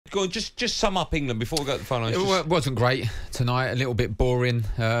Go on, just sum up England before we go to the final. It wasn't great tonight. A little bit boring.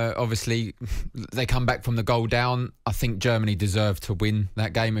 Obviously, they come back from the goal down. I think Germany deserved to win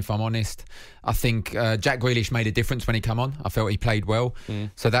that game, if I'm honest. I think Jack Grealish made a difference when he came on. I felt he played well.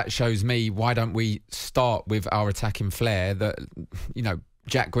 So that shows me, why don't we start with our attacking flair? That, you know,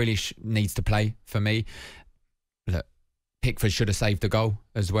 Jack Grealish needs to play for me. Look, Pickford should have saved the goal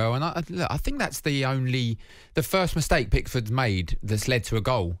as well. And I think that's the first mistake Pickford's made that's led to a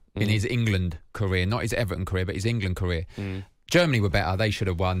goal in his England career, not his Everton career, but his England career. Germany were better. They should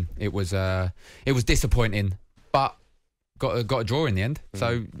have won. It was disappointing, but got a draw in the end.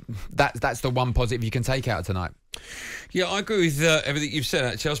 So that's the one positive you can take out of tonight. Yeah, I agree with everything you've said,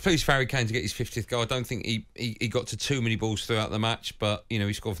 actually. I was pleased for Harry Kane to get his 50th goal. I don't think he got to too many balls throughout the match, but, you know,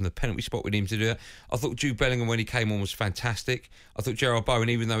 he scored from the penalty spot with him to do that. I thought Jude Bellingham, when he came on, was fantastic. I thought Gerard Bowen,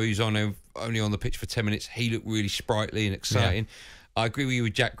 even though he was only on the pitch for 10 minutes, he looked really sprightly and exciting. Yeah. I agree with you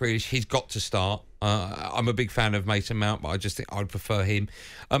with Jack Grealish. He's got to start. I'm a big fan of Mason Mount, but I just think I'd prefer him.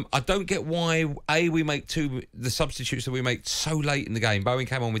 I don't get why, we make the substitutes that we make so late in the game. Bowen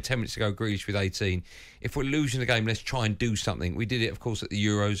came on with 10 minutes to go, Grealish with 18. If we're losing the game, let's try and do something. We did it, of course, at the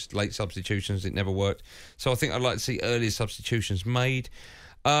Euros, late substitutions. It never worked. So I think I'd like to see earlier substitutions made.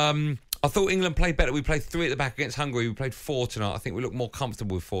 I thought England played better. We played 3 at the back against Hungary. We played 4 tonight. I think we look more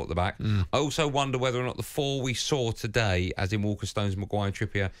comfortable with 4 at the back. I also wonder whether or not the 4 we saw today, as in Walker, Stones, Maguire and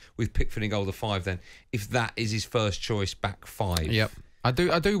Trippier, with Pickford in goal, the 5 then, if that is his first choice back 5. Yep. I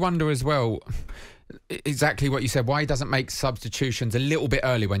do wonder as well, exactly what you said, why he doesn't make substitutions a little bit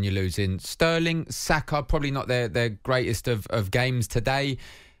early when you're losing. Sterling, Saka, probably not their greatest of games today.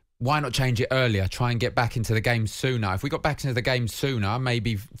 Why not change it earlier? Try and get back into the game sooner. If we got back into the game sooner,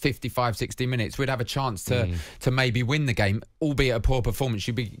 maybe 55, 60 minutes, we'd have a chance to maybe win the game, albeit a poor performance.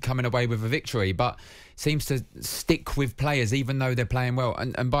 You'd be coming away with a victory. But seems to stick with players, even though they're playing well.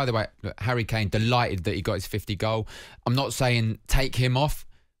 And by the way, look, Harry Kane, delighted that he got his 50 goal. I'm not saying take him off,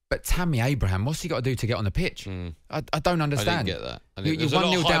 but Tammy Abraham, what's he got to do to get on the pitch? I don't understand. I didn't get that. You're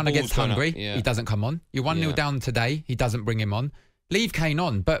 1-0 down against Hungary. He doesn't come on. You're 1-0 down today. He doesn't bring him on. Leave Kane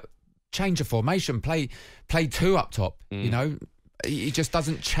on, but change the formation. Play 2 up top. You know, he just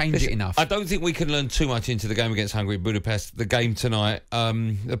doesn't change it enough. I don't think we can learn too much into the game against Hungary, Budapest. The game tonight,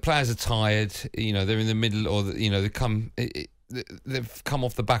 the players are tired. You know, they're in the middle, or they've come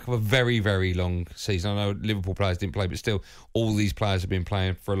off the back of a very, very long season. I know Liverpool players didn't play, but still, all these players have been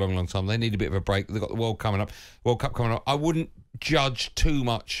playing for a long, long time. They need a bit of a break. They've got the World Cup coming up. I wouldn't judge too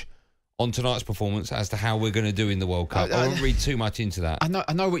much on tonight's performance as to how we're going to do in the World Cup. I won't read too much into that. I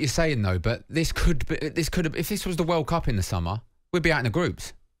know what you're saying though, but this could have, if this was the World Cup in the summer, we'd be out in the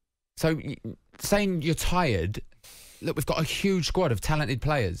groups. So saying you're tired, look, we've got a huge squad of talented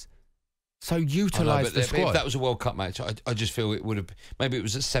players. So utilise the squad. If that was a World Cup match, I just feel it would have... Maybe it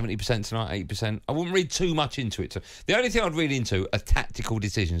was at 70% tonight, 8%. I wouldn't read too much into it. The only thing I'd read into are tactical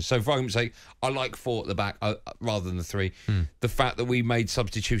decisions. So for argument's sake, I like 4 at the back rather than the 3. The fact that we made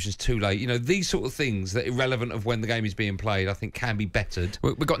substitutions too late. You know, these sort of things that are irrelevant of when the game is being played, I think can be bettered.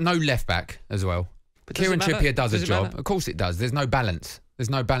 We've got no left back as well. But Kieran Trippier does a job. Of course it does. There's no balance. There's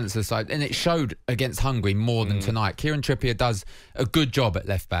no balance to the side. And it showed against Hungary more than tonight. Kieran Trippier does a good job at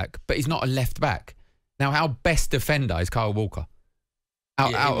left back, but he's not a left back. Now, our best defender is Kyle Walker.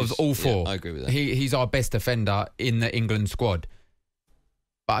 Out of all 4. I agree with that. He's our best defender in the England squad.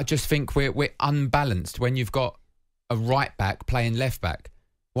 But I just think we're unbalanced when you've got a right back playing left back.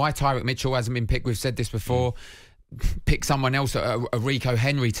 Why Tyrick Mitchell hasn't been picked, we've said this before. Pick someone else, a Rico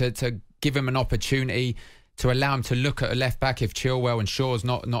Henry, to give him an opportunity, to allow him to look at a left back if Chilwell and Shaw's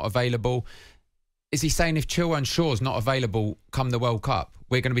not available. Is he saying if Chilwell and Shaw's not available come the World Cup,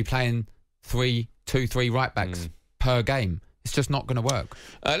 we're going to be playing 3 right backs per game? It's just not going to work.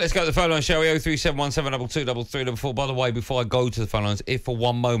 Let's go to the phone line, shall we? 03717223344. By the way, before I go to the phone lines, if for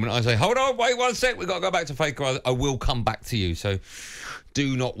one moment I say, hold on, wait 1 sec, we've got to go back to Faker, I will come back to you. So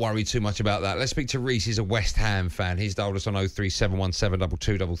do not worry too much about that. Let's speak to Reese. He's a West Ham fan. He's dialed us on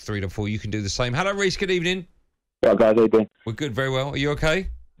 03717223344. You can do the same. Hello, Reese. Good evening. Right, guys, how you doing? We're good, very well. Are you okay?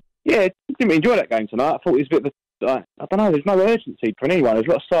 Yeah, didn't enjoy that game tonight. I thought it was a bit of I don't know, there's no urgency from anyone. There's a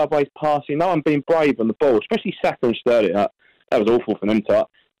lot of sideways passing. No one being brave on the ball, especially Saka and Sterling. That was awful for them to...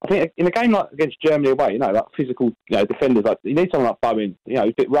 I think in a game like against Germany away, like physical, defenders, like you need someone like Bowen. He's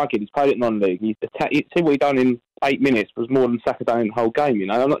a bit rugged. He's played at non-league. You see what he done in 8 minutes was more than Saka done in the whole game.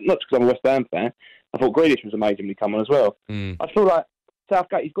 Not just because I'm a West Ham fan. I thought Grealish was amazing when he come on as well. I feel like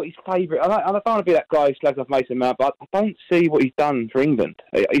Southgate, he's got his favourite. I don't want to be that guy who slags off Mason Mount, but I don't see what he's done for England.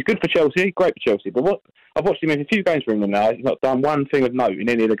 He's good for Chelsea, great for Chelsea, but I've watched him in a few games for England now. He's not done one thing of note in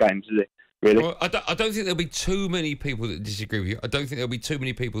any of the games, has he? really. Well, I don't think there'll be too many people that disagree with you. I don't think there'll be too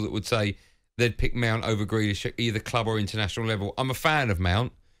many people that would say they'd pick Mount over Grealish at either club or international level. I'm a fan of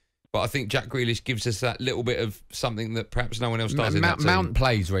Mount, but I think Jack Grealish gives us that little bit of something that perhaps no one else does in that team. Mount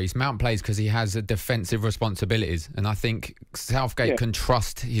plays, Reece. Mount plays because he has a defensive responsibilities, and I think Southgate can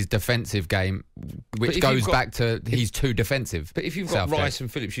trust his defensive game, which goes back to he's too defensive. But if you've got Rice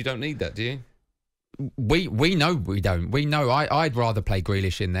and Phillips, you don't need that, do you? We know we don't. We know I'd rather play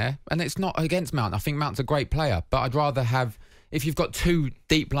Grealish in there, and it's not against Mount. I think Mount's a great player, but I'd rather have. If you've got two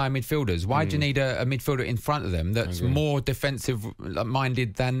deep-lying midfielders, why do you need a midfielder in front of them that's more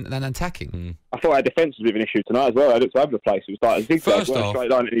defensive-minded than attacking? I thought our defence was a bit of an issue tonight as well. I looked over the place. It was like a zigzag, straight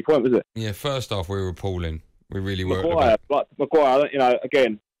line at any point, was it? Yeah, first half we were appalling. We really were. Maguire,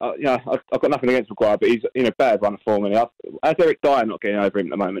 again, I've got nothing against Maguire, but he's in a bad run of form. And as Eric Dyer not getting over him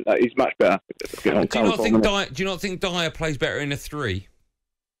at the moment, he's much better. Do you not think Dyer plays better in a 3?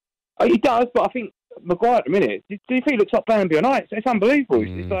 Oh, he does, but I think Maguire at the minute, do you think he looks like Bambi on ice? It's unbelievable.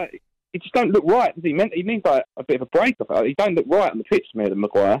 It's like he just don't look right. He needs like a bit of a break. He don't look right on the pitch to me than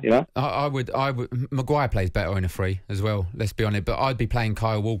Maguire. You know, I would. Maguire plays better in a 3 as well. Let's be honest. But I'd be playing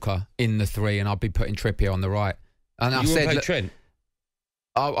Kyle Walker in the 3, and I'd be putting Trippier on the right. And I said, play Trent?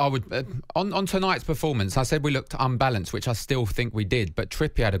 I would on tonight's performance. I said we looked unbalanced, which I still think we did. But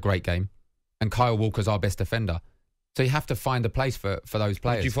Trippier had a great game, and Kyle Walker's our best defender. So you have to find a place for those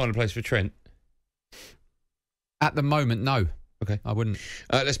players. Did you find a place for Trent? At the moment, no. Okay. I wouldn't.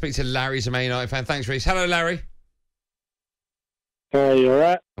 Let's speak to Larry, who's a Man United fan. Thanks, Reece. Hello, Larry. Hey, you all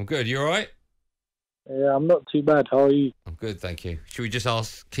right? I'm good. You all right? Yeah, I'm not too bad. How are you? I'm good, thank you. Should we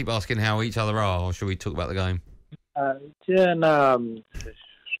just keep asking how each other are, or should we talk about the game? Yeah.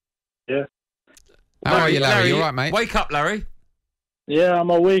 How are you, Larry? You all right, mate? Wake up, Larry. Yeah, I'm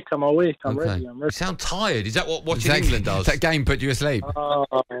awake. I'm ready. You sound tired. Is that what watching England does? That game put you asleep? Oh,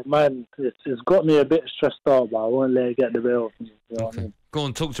 man. It's got me a bit stressed out, but I won't let it get the better of me. You know what I mean? Go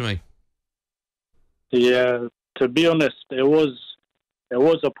on, talk to me. Yeah, to be honest, it was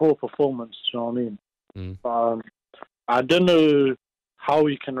a poor performance, you know what I mean? I don't know how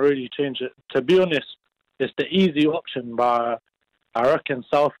we can really change it. To be honest, it's the easy option, but I reckon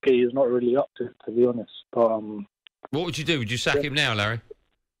Southgate is not really up to it, to be honest. But what would you do? Would you sack him now, Larry?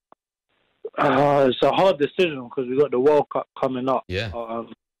 It's a hard decision because we've got the World Cup coming up. Yeah.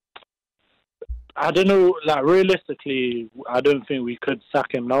 I don't know, like realistically, I don't think we could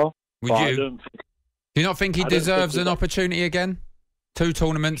sack him now. Would you? Do you not think he deserves an opportunity again? 2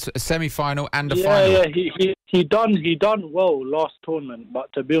 tournaments, a semi-final and a final. Yeah, he done well last tournament,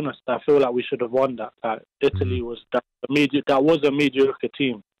 but to be honest, I feel like we should have won that. Italy was that was a mediocre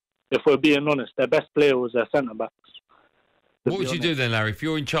team. If we're being honest, their best player was their centre backs. What would you do then, Larry? If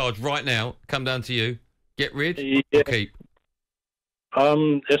you're in charge right now, come down to you. Get rid or keep?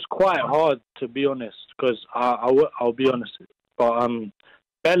 It's quite hard to be honest, because I'll be honest, but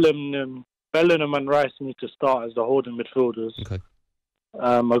Bellingham and Rice need to start as the holding midfielders. Okay.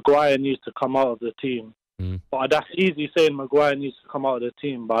 Maguire needs to come out of the team. But that's easy saying Maguire needs to come out of the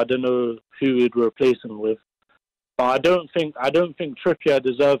team, but I don't know who we'd replace him with. But I don't think Trippier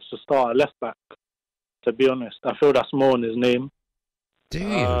deserves to start a left back. To be honest, I feel that's more in his name. Do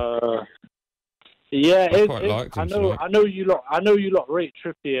you? Yeah, I know you lot rate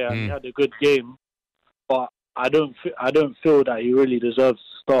Trippier and he had a good game, but I don't feel that he really deserves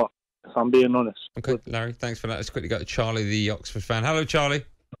to start. If I'm being honest. Okay, Larry, thanks for that. Let's quickly go to Charlie, the Oxford fan. Hello, Charlie.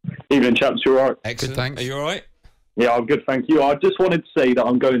 Evening, chaps. You all right? Excellent. Good, thanks. Are you all right? Yeah, I'm good, thank you. I just wanted to say that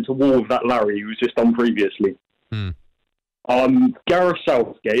I'm going to war with that Larry who was just on previously. Gareth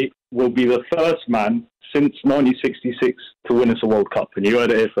Southgate will be the first man since 1966 to win us a World Cup, and you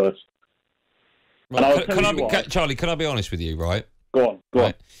heard it here first. Well, Charlie, can I be honest with you, right? Go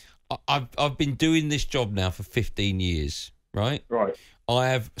on. I've been doing this job now for 15 years, right? Right. I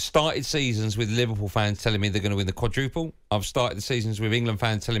have started seasons with Liverpool fans telling me they're going to win the quadruple. I've started the seasons with England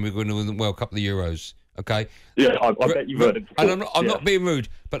fans telling me we're going to win the World Cup of the Euros. Okay? Yeah, I bet you've heard it before. And I'm not being rude,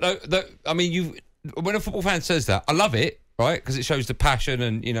 but I mean, when a football fan says that, I love it, right? Because it shows the passion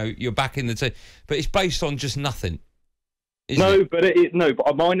and, you're back in the team. But it's based on just nothing. No, but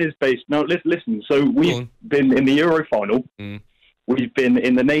mine is based... No, listen. So we've been in the Euro final. We've been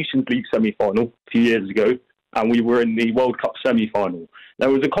in the Nations League semi-final a few years ago. And we were in the World Cup semi-final. There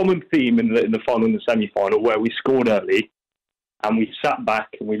was a common theme in the final and the semi-final where we scored early and we sat back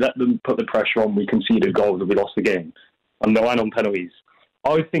and we let them put the pressure on. We conceded goals and we lost the game and on penalties.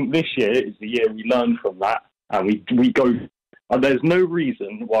 I think this year is the year we learn from that and we go. There's no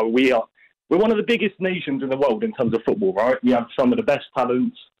reason why we're one of the biggest nations in the world in terms of football, right? We have some of the best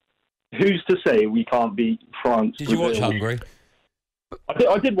talents. Who's to say we can't beat France? Did you watch Hungary?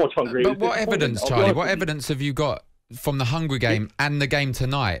 I did watch Hungary. But what evidence, Charlie? What evidence have you got from the Hungary game and the game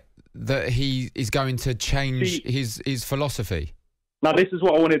tonight that he is going to change his philosophy? Now, this is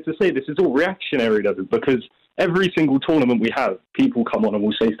what I wanted to say. This is all reactionary, though, because every single tournament we have, people come on and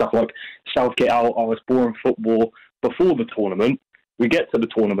will say stuff like, Southgate out, it's boring football before the tournament. We get to the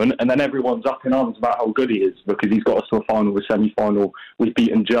tournament, and then everyone's up in arms about how good he is because he's got us to a final, a semi-final. We've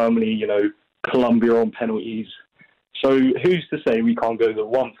beaten Germany, Colombia on penalties. So who's to say we can't go the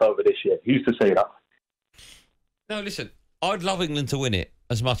one further this year? Who's to say that? No, listen, I'd love England to win it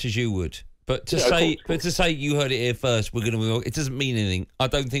as much as you would. But to say you heard it here first, we're going to win, it doesn't mean anything. I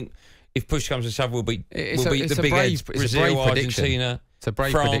don't think if push comes to shove, we'll beat the big heads, Brazil, Argentina. It's a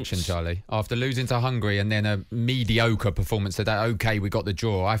brave prediction, Charlie. After losing to Hungary and then a mediocre performance today, okay, we got the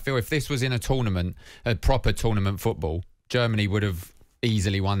draw. I feel if this was in a tournament, a proper tournament football, Germany would have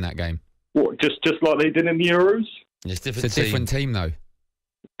easily won that game. What, just like they did in the Euros? It's a different team, though.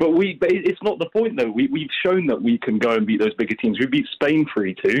 But it's not the point, though. We've shown that we can go and beat those bigger teams. We beat Spain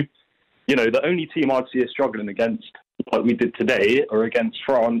 3-2. The only team I'd see us struggling against, like we did today, are against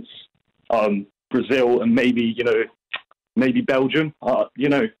France, Brazil, and maybe Belgium.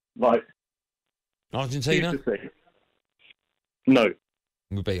 Like Argentina. No,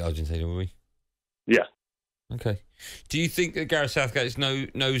 we beat Argentina, will we? Yeah. Okay. Do you think that Gareth Southgate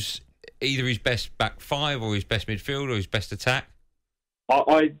knows either his best back five or his best midfield or his best attack?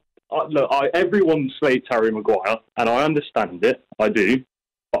 Everyone slates Harry Maguire, and I understand it. I do.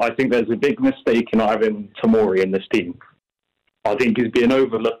 But I think there's a big mistake in not having Tomori in this team. I think he's being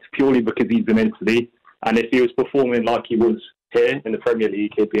overlooked purely because he's in Italy. And if he was performing like he was here in the Premier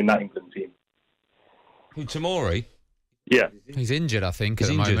League, he'd be in that England team. Who, Tomori? Yeah. He's injured, I think, at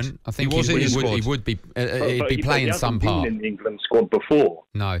the moment. I think he would be playing some part. He hasn't been in the England squad before.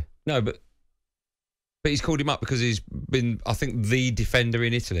 No, but he's called him up because he's been, I think, the defender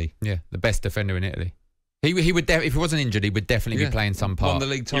in Italy. Yeah, the best defender in Italy. He would if he wasn't injured, he would definitely be playing some part. Won the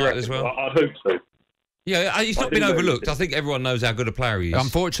league title as well. I hope so. Yeah, he's not been overlooked. I think everyone knows how good a player he is.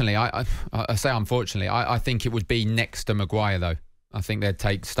 Unfortunately, I think it would be next to Maguire, though. I think they'd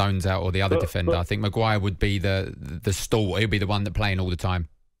take Stones out or the other defender. I think Maguire would be the stalwart. He'll be the one that playing all the time.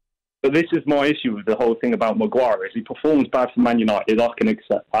 But this is my issue with the whole thing about Maguire. Is he performs bad for Man United, I can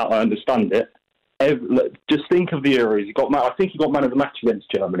accept that. I understand it. Just think of the Euros. I think he got man of the match against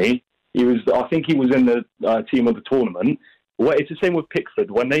Germany. I think he was in the team of the tournament. Well, it's the same with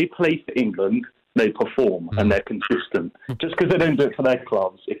Pickford. When they play for England, they perform and they're consistent. Just because they don't do it for their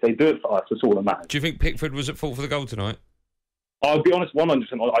clubs, if they do it for us, it's all that matters. Do you think Pickford was at fault for the goal tonight? I'll be honest, 100%.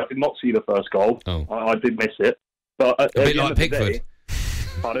 I did not see the first goal. Oh. I did miss it. But a bit like Pickford.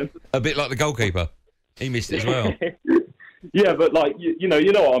 Pardon? A bit like the goalkeeper. He missed it as well. Yeah, but like you know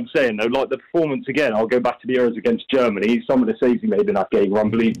what I'm saying though. Like the performance again, I'll go back to the Euros against Germany. Some of the saves he made in that game were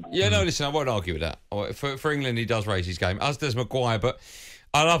unbelievable. Yeah, no, listen, I won't argue with that. For England, he does raise his game, as does Maguire. But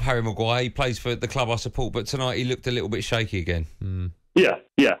I love Harry Maguire. He plays for the club I support. But tonight he looked a little bit shaky again. Yeah,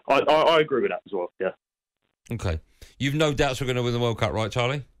 I agree with that as well. Yeah. Okay, you've no doubts we're going to win the World Cup, right,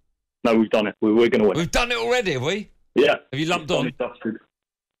 Charlie? No, we've done it. We're going to win. We've done it already, have we? Yeah. Have you lumped on?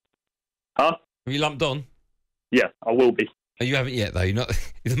 Huh? Have you lumped on? Yeah, I will be. Oh, you haven't yet, though. You're not.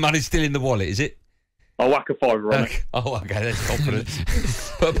 The money's still in the wallet, is it? I'll whack a fiver on it. Oh, okay, that's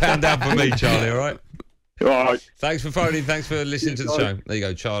confidence. Put a pound down for me, Charlie, all right? All right. Thanks for phoning. Thanks for listening to the show. There you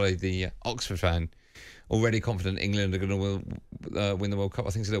go, Charlie, the Oxford fan. Already confident England are going to win the World Cup. I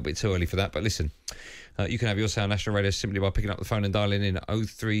think it's a little bit too early for that, but listen, you can have your Sound National Radio simply by picking up the phone and dialing in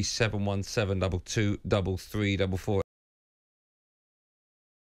 03717 223344.